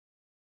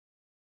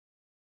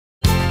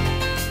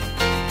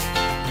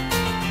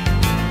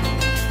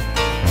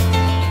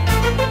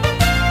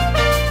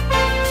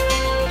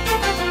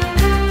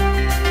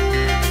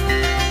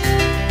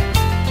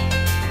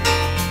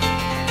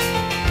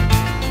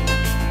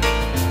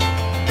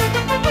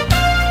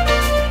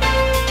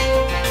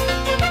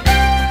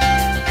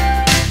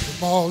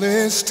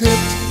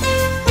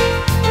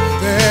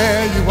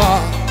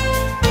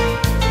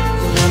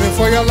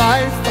your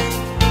life,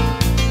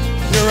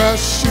 you're a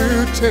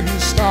shooting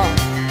star.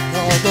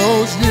 All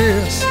those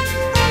years,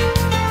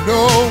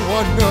 no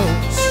one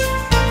knows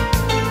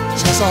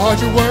just how hard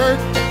you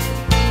worked,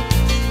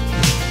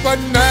 but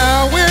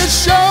now it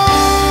shows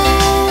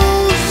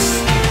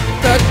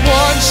that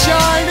one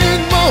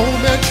shining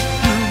moment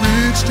you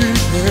reached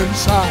deep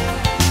inside.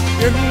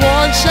 In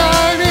one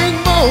shining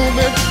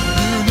moment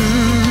you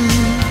knew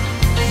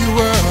you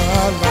were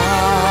alive.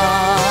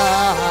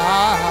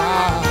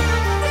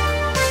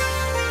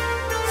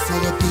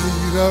 Feel the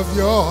beat of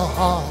your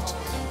heart,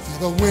 feel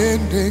the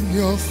wind in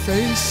your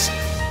face.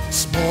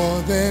 It's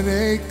more than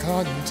a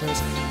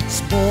contest,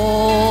 it's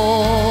more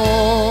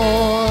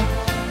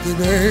than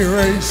a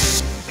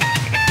race.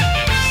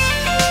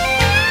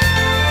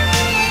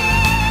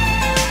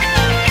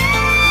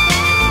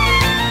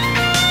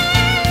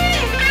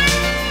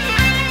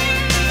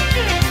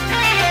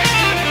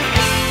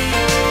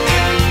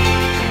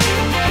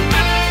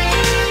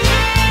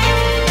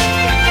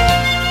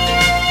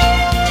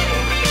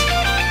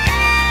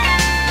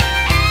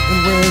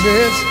 When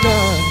it's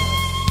done,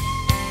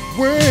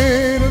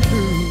 win or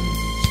lose,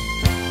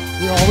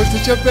 you always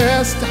did your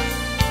best,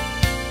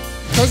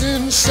 'cause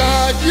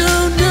inside you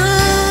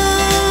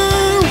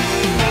knew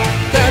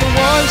that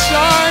one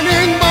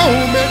shining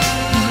moment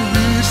you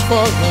reached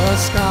for the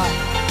sky.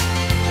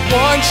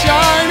 One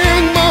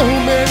shining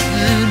moment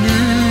you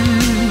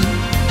knew.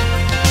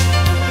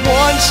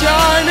 One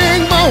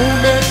shining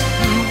moment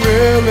you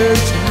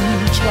willing to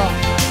try.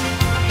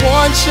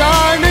 One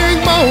shining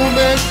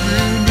moment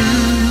you